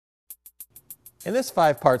In this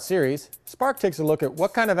 5-part series, Spark takes a look at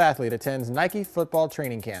what kind of athlete attends Nike football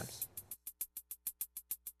training camps.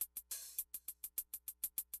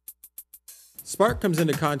 Spark comes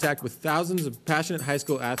into contact with thousands of passionate high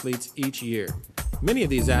school athletes each year. Many of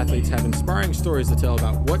these athletes have inspiring stories to tell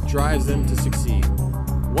about what drives them to succeed.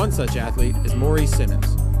 One such athlete is Maurice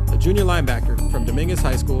Simmons, a junior linebacker from Dominguez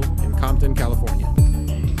High School in Compton, California.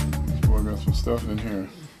 Boy, got some stuff in here.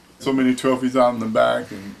 So many trophies out in the back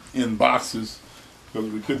and in boxes because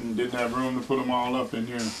we didn't have room to put them all up in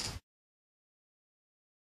here.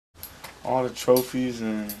 All the trophies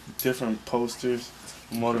and different posters,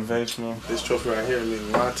 motivational. This trophy right here means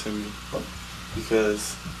a lot to me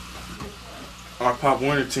because our Pop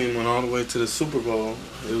Warner team went all the way to the Super Bowl.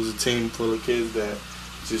 It was a team full of kids that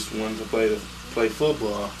just wanted to play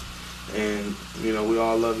football, and you know, we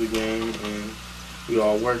all loved the game and we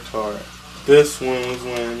all worked hard. This one was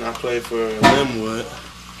when I played for Linwood,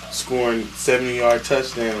 scoring 70-yard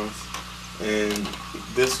touchdowns, and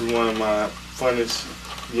this was one of my funnest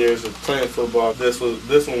years of playing football. This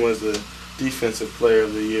one was the defensive player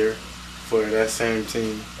of the year for that same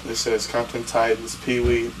team. This says Compton Titans, Pee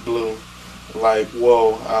Wee Blue. Like,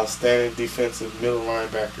 whoa, outstanding defensive middle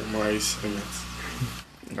linebacker, Maurice Simmons.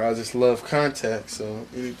 I just love contact, so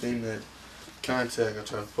anything that contact, I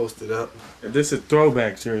try to post it up. This is a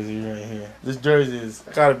throwback jersey right here. This jersey is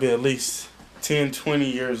gotta be at least 10, 20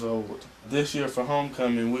 years old. This year for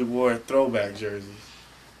homecoming, we wore throwback jerseys.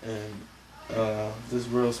 And this is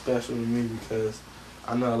real special to me because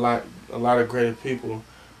I know a lot of great people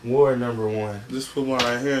wore #1. This football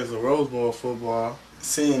right here is a Rose Bowl football.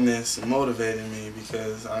 Seeing this motivated me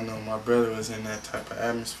because I know my brother was in that type of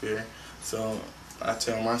atmosphere. So I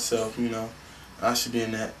tell myself, you know, I should be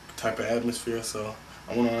in that type of atmosphere. So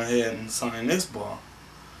I went on ahead and signed this ball,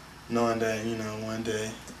 knowing that, you know, one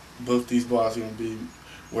day both these balls are going to be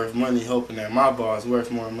worth money, hoping that my ball is worth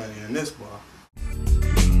more money than this ball.